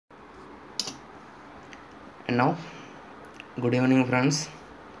And now, good evening, friends.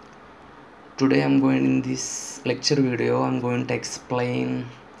 Today I'm going in this lecture video, I'm going to explain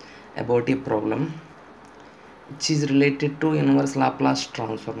about a problem which is related to inverse Laplace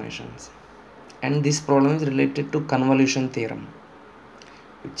transformations. And this problem is related to convolution theorem,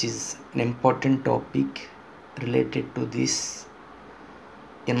 which is an important topic related to this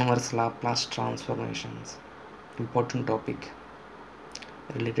inverse Laplace transformations. Important topic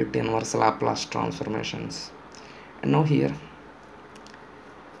related to inverse Laplace transformations. And now here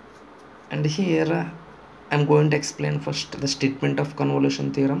I'm going to explain first the statement of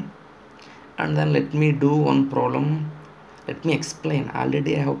convolution theorem, and then let me do one problem. Let me explain.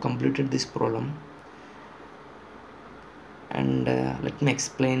 Already I have completed this problem, and let me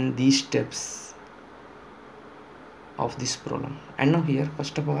explain these steps of this problem. And now here,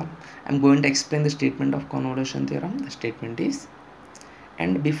 first of all, I'm going to explain the statement of convolution theorem. The statement is,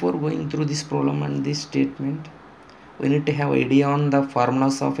 and before going through this problem and this statement, we need to have idea on the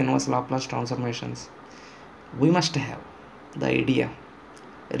formulas of inverse Laplace transformations. We must have the idea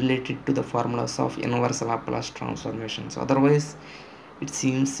related to the formulas of inverse Laplace transformations. Otherwise, it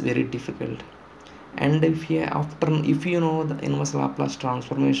seems very difficult. And if you know the inverse Laplace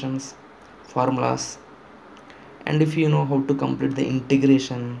transformations formulas, and if you know how to complete the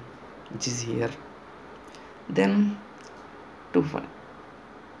integration, which is here, then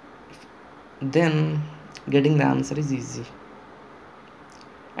getting the answer is easy.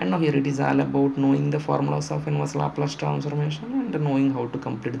 And now here it is all about knowing the formulas of inverse Laplace transformation and knowing how to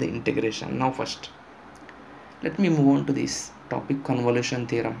complete the integration. Now first, let me move on to this topic, convolution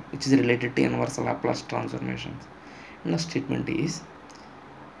theorem, which is related to inverse Laplace transformations. And the statement is,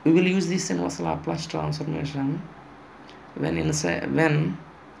 we will use this inverse Laplace transformation when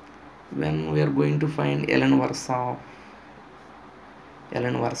we are going to find L inverse of,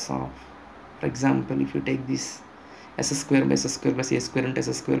 for example, if you take this s square by s square plus a square into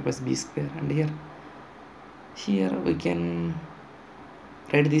s square plus b square, and here we can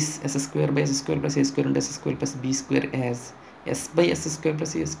write this s square by s square plus a square into s square plus b square as s by s square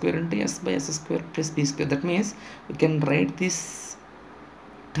plus a square into s by s square plus b square. That means we can write this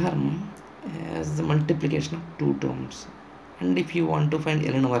term as the multiplication of two terms. And if you want to find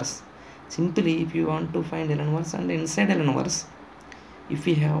L inverse, simply if you want to find L inverse, and inside L inverse, if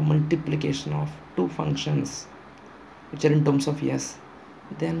we have multiplication of two functions which are in terms of s,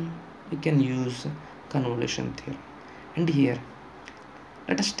 then we can use convolution theorem. And here,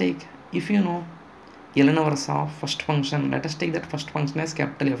 let us take, if you know L inverse of first function, let us take that first function as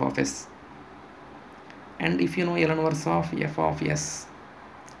capital F of s. And if you know L inverse of f of s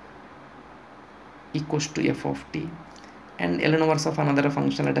equals to f of t, and L inverse of another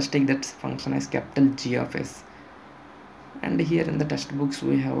function, let us take that function as capital G of s. And here in the textbooks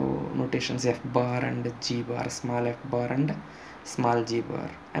we have notations f bar and g bar, small f bar and small g bar.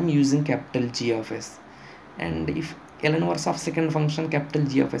 I'm using capital G of s. And if L inverse of second function capital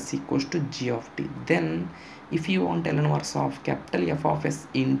G of s equals to g of t, then if you want L inverse of capital F of s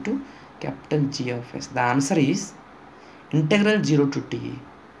into capital G of s, the answer is integral 0 to t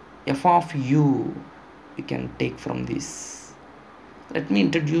f of u. We can take from this. Let me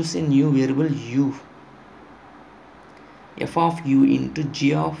introduce a new variable u, f of u into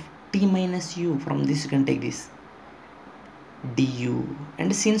g of t minus u. From this you can take this du,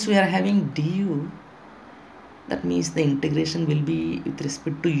 and since we are having du, that means the integration will be with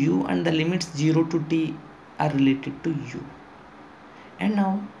respect to u, and the limits 0 to t are related to u. And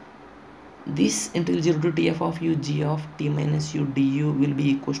now this integral 0 to t f of u g of t minus u du will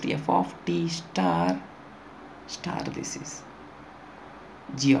be equals to f of t star, this is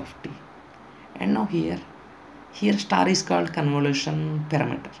g of t. And now here star is called convolution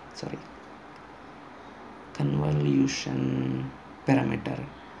parameter,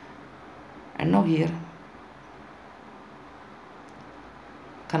 and now here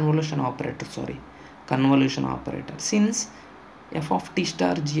convolution operator, since f of t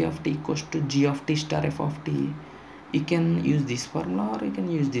star g of t equals to g of t star f of t, you can use this formula or you can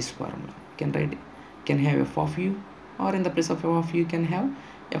use this formula. You can have f of u, or in the place of f of u you can have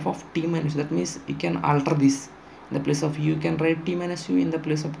f of t minus. That means you can alter this. In the place of u you can write t minus u, in the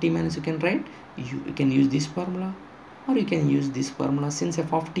place of t minus you can write u. You can use this formula or you can use this formula, since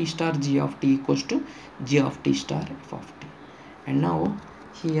f of t star g of t equals to g of t star f of t. And now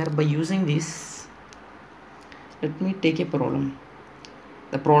here, by using this, let me take a problem.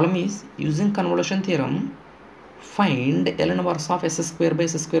 The problem is, using convolution theorem, find L inverse of s square by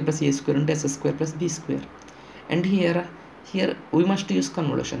s square plus a square into s square plus b square. And here we must use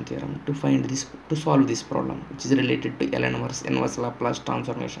convolution theorem to find this, to solve this problem, which is related to L inverse Laplace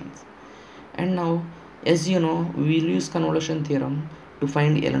transformations. And now As you know, we will use convolution theorem to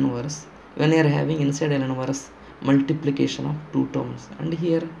find L inverse when we are having inside L inverse multiplication of two terms. And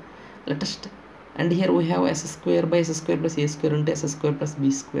here let us and here we have s square by s square plus a square into s square plus b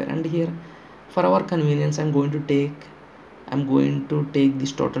square. And here for our convenience I'm going to take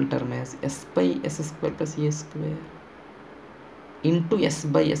this total term as s by s square plus a square into s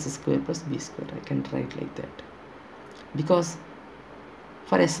by s square plus b square. I can write like that because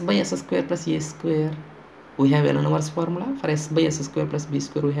for s by s square plus a square we have L inverse formula. For s by s square plus b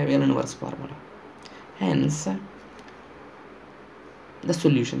square we have L inverse formula. Hence the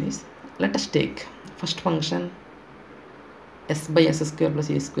solution is, let us take first function s by s square plus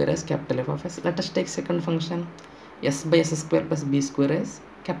a square as capital F of s. Let us take second function s by s square plus b square as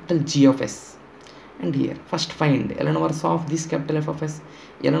capital G of s. And here first find L inverse of this capital F of s.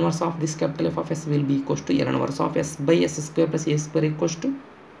 L inverse of this capital F of s will be equals to L inverse of s by s square plus a square equals to,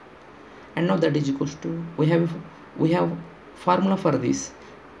 and now that is equals to, we have formula for this.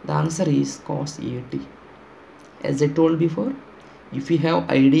 The answer is cos at. As I told before, if you have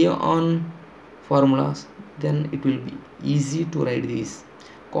idea on formulas, then it will be easy to write this.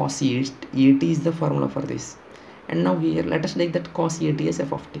 Cos at is the formula for this. And now here let us take that cos at as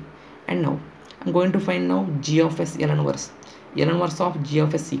f of t. And now I'm going to find now g of s L inverse. L inverse of g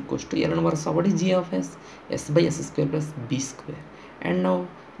of s equals to L inverse of what is g of s? S by s square plus b square. And now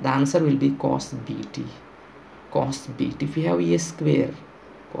the answer will be cos bt. Cos bt. If you have a square,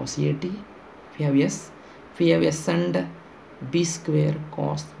 cos at. If you have s and b square,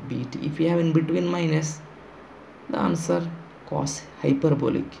 cos bt. If you have in between minus, the answer cos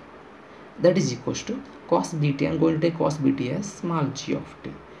hyperbolic. That is equals to cos bt. I'm going to take cos bt as small g of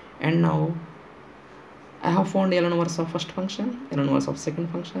t. And now I have found L inverse of first function, L inverse of second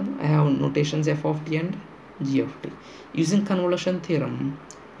function. I have notations f of t and g of t. Using convolution theorem,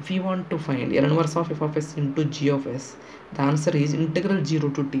 if you want to find L inverse of f of s into g of s, the answer is integral 0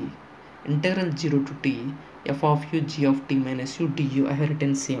 to t f of u g of t minus u du. I have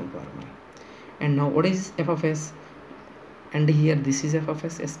written same formula. And now what is f of s? And here this is f of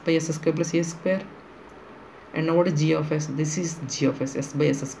s, s by s square plus a square. And now what is g of s? This is g of s, s by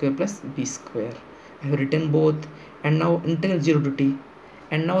s square plus b square. I have written both. And now integral 0 to t.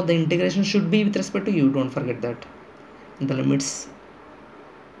 And now the integration should be with respect to u. Don't forget that. The limits,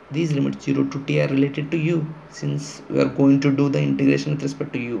 these limits 0 to t are related to u, since we are going to do the integration with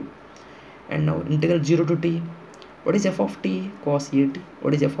respect to u. And now integral 0 to t. What is f of t? Cos at.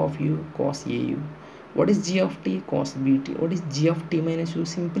 What is f of u? Cos au. What is g of t? Cos bt. What is g of t minus u?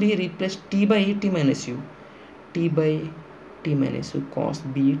 Simply replace t by t minus u. T by t minus u, cos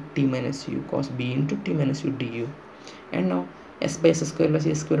b t minus u, cos b into t minus u du. And now s by s square plus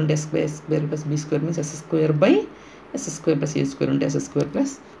a square into s by s square plus b square means s square by s square plus a square into s square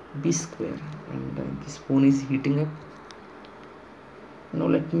plus b square. And this phone is heating up. Now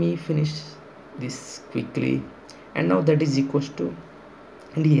let me finish this quickly. And now that is equals to,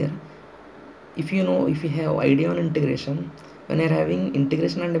 and here if you have idea on integration, when you are having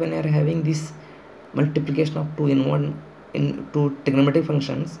integration and when you are having this multiplication of two trigonometric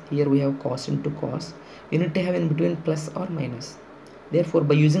functions, here we have cos into cos, you need to have in between plus or minus. Therefore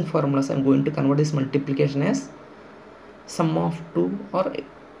by using formulas I am going to convert this multiplication as sum of 2 or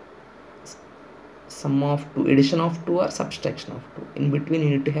addition of 2 or subtraction of 2. In between you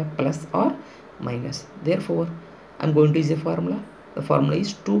need to have plus or minus. Therefore I am going to use a formula. The formula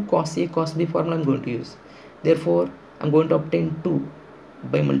is 2 cos a cos b formula I am going to use. Therefore I am going to obtain 2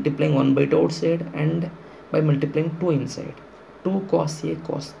 by multiplying 1 by 2 outside and by multiplying 2 inside. 2 cos a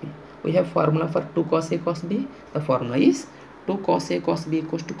cos b. We have formula for 2 cos a cos b. The formula is 2 cos a cos b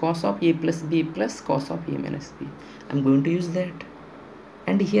equals to cos of a plus b plus cos of a minus b. I am going to use that.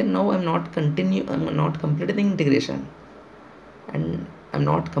 And here now I am not completing the integration. And I am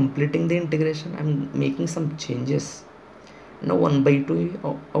not completing the integration. I am making some changes. Now 1 by 2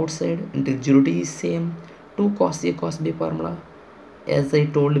 outside, into 0 to is same. 2 cos a cos b formula. As I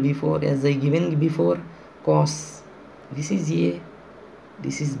told before, as I given before, cos, this is a,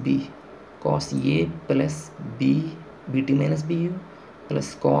 this is b, cos a plus b, bt minus bu,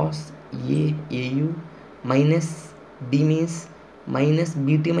 plus cos a au, minus b means minus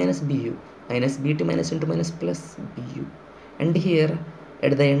bt minus bu, minus bt minus into minus plus bu, and here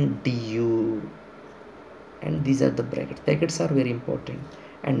at the end du, and these are the brackets are very important.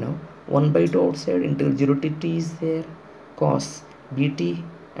 And now 1 by 2 outside, integral 0 to t is there, cos bt.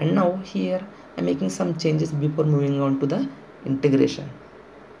 And now here I am making some changes before moving on to the integration.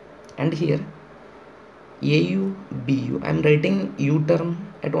 And here au bu, I am writing u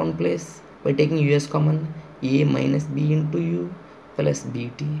term at one place by taking us common, a minus b into u plus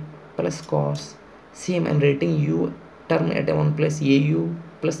bt plus cos Same, I'm writing u term at 1 place au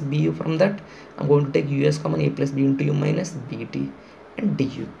plus bu. From that I'm going to take u as common, a plus b into u minus bt and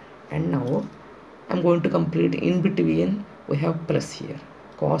du. And now I'm going to complete in between. We have plus here,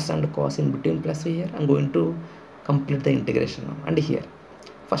 cos and cos in between plus here. I'm going to complete the integration now. And here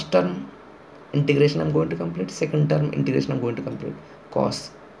first term integration I'm going to complete, second term integration I'm going to complete.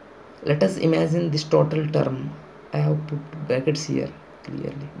 Cos, let us imagine this total term. I have put brackets here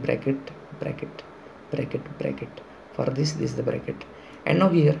clearly, bracket, bracket, bracket, bracket. For this is the bracket. And now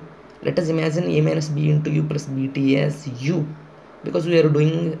here let us imagine a minus b into u plus bt as u, because we are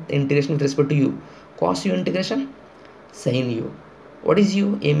doing integration with respect to u. Cos u integration sin u. What is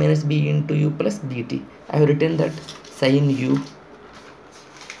u? A minus b into u plus bt. I have written that sin u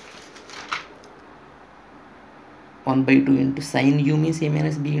 1 by 2 into sin u means a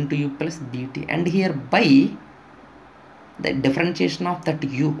minus b into u plus bt. And here by the differentiation of that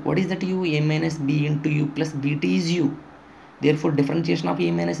u. What is that u? A minus b into u plus bt is u. Therefore differentiation of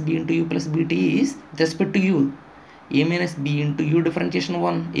a minus b into u plus bt is with respect to u. A minus b into u differentiation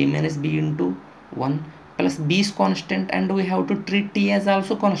 1, a minus b into 1 plus b is constant, and we have to treat t as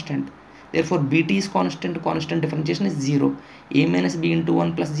also constant. Therefore bt is constant, constant differentiation is 0. A minus b into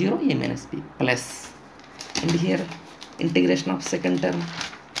 1 plus 0, a minus b plus. And here integration of second term,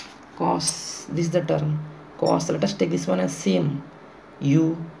 cos, this is the term, cos, let us take this one as same,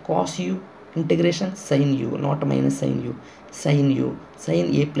 u, cos u, integration sin u, not minus sin u, sin u,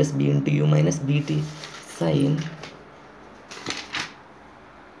 sin a plus b into u minus bt, sin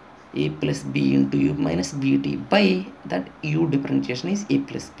a plus b into u minus bt, by that u differentiation is a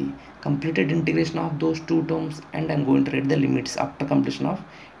plus b. Completed integration of those two terms, and I'm going to write the limits after completion of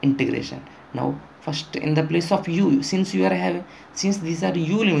integration. Now first in the place of u, since you are having, since these are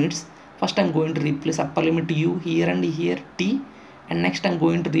u limits, first I'm going to replace upper limit u here and here t, and next I'm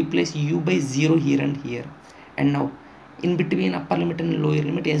going to replace u by 0 here and here. And now in between upper limit and lower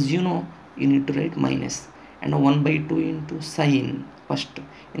limit, as you know, you need to write minus. And now 1 by 2 into sin, first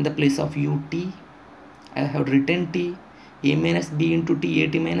in the place of ut I have written t, a minus b into t,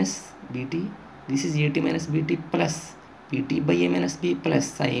 at minus bt, this is at minus bt plus bt by a minus b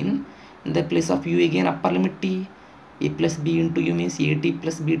plus sin. In the place of u again upper limit t, a plus b into u means at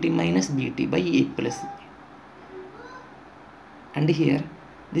plus bt minus bt by a plus b. And here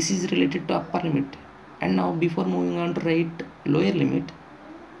this is related to upper limit. And now before moving on to write lower limit,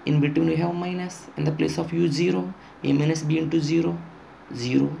 in between we have minus. In the place of u 0, a minus b into 0,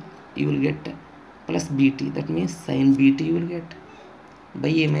 0, you will get plus bt, that means sin bt you will get by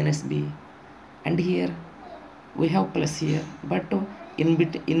a minus b. And here we have plus here, but in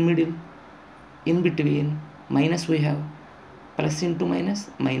between minus we have plus into minus,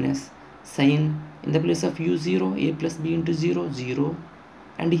 minus sin. In the place of u 0, a plus b into 0, 0,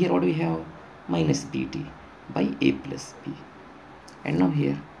 and here what we have, minus bt by a plus b. And now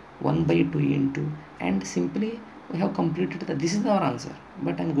here 1 by 2 into, and simply we have completed the, this is our answer,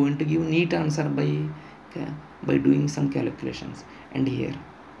 but I'm going to give neat answer by doing some calculations. And here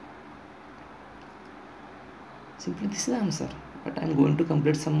simply this is the answer, but I'm going to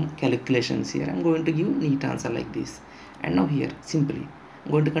complete some calculations here. I'm going to give neat answer like this. And now here simply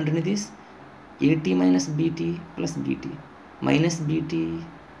I'm going to continue this, at minus bt plus bt minus bt,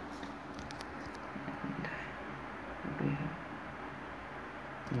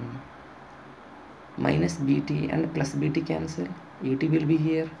 minus bt and plus bt cancel, at will be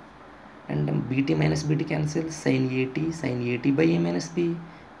here, and bt minus bt cancel, sin at by a minus b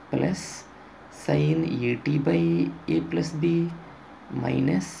plus sin at by a plus b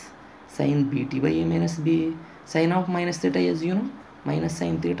minus sin bt by a minus b, sin of minus theta, as you know, minus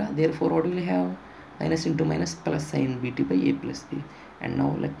sin theta. Therefore what will have, minus into minus plus sin bt by a plus b. And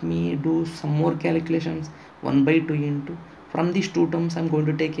now let me do some more calculations. 1 by 2 into, from these two terms I'm going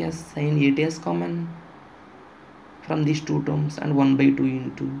to take as sin at as common from these two terms, and 1 by 2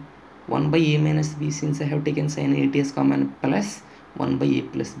 into 1 by a minus b, since I have taken sin at as common, plus 1 by a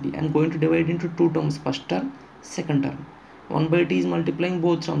plus b. I'm going to divide into two terms, first term, second term. 1 by t is multiplying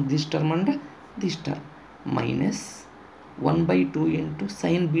both terms, this term and this term, minus 1 by 2 into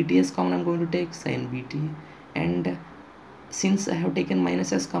sin bt as common, I'm going to take sin bt, and since I have taken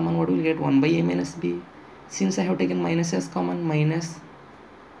minus as common, what will get, 1 by a minus b. Since I have taken minus as common, minus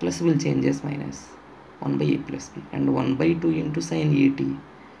plus will change as minus, 1 by a plus b, and 1 by 2 into sin at,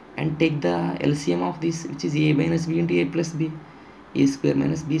 and take the LCM of this, which is a minus b into a plus b, a square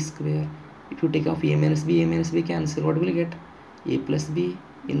minus b square. If you take off a minus b cancel, what will you get, a plus b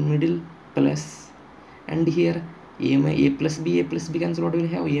in middle plus, and here a plus b cancel, what will you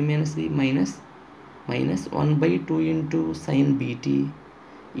have, a minus b minus 1 by 2 into sin bt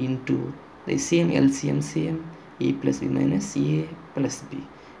into the same LCM same, a plus b minus a plus b,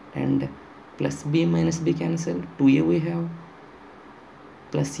 and plus b minus b cancel, 2a we have,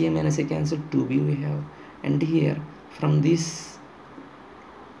 plus a minus a cancel, 2b we have, and here from this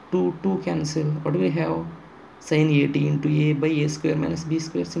 2 cancel, what do we have? Sin at into a by a square minus b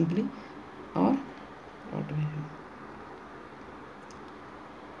square simply, or what do we have?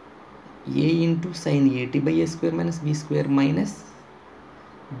 A into sin at by a square minus b square minus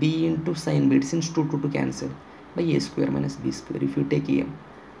b into sin b, since 2 cancel, by a square minus b square. If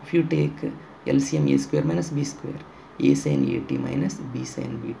you take LCM a square minus b square, a sin at minus b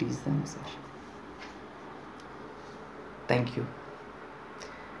sin bt is the answer. Thank you.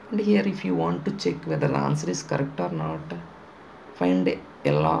 And here if you want to check whether the answer is correct or not, find a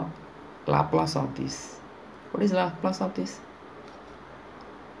Laplace of this. What is Laplace of this?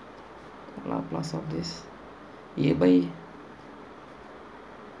 Laplace of this, a by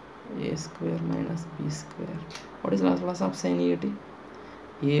a square minus b square. What is Laplace of sin at?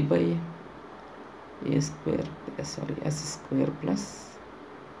 A by a square, sorry, s square plus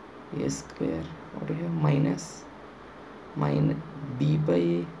a square, what do you have, minus b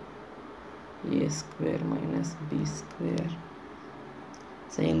by a square minus b square,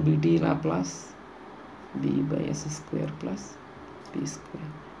 sin bt Laplace b by s square plus b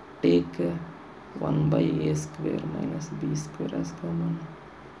square. Take 1 by a square minus b square as common.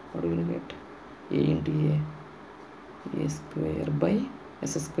 What will you get? A into a square by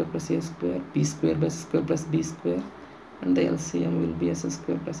s square plus a square, b square by s square plus b square, and the LCM will be s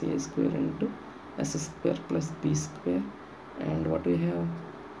square plus a square into s square plus b square, and what we have,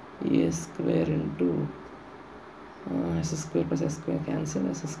 a square into s square plus s square cancel,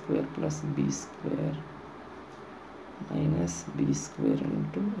 s square plus b square minus b square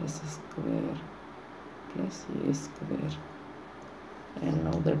into s square plus a square, and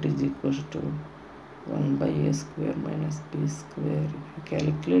now that is equals to 1 by a square minus b square. If you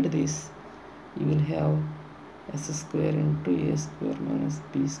calculate this, you will have s square into a square minus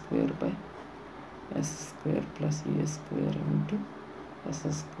b square by s square plus a square into s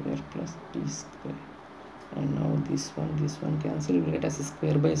square plus b square, and now this one cancel, you will get s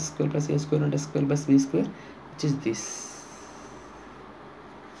square by s square plus a square and s square plus b square, which is this.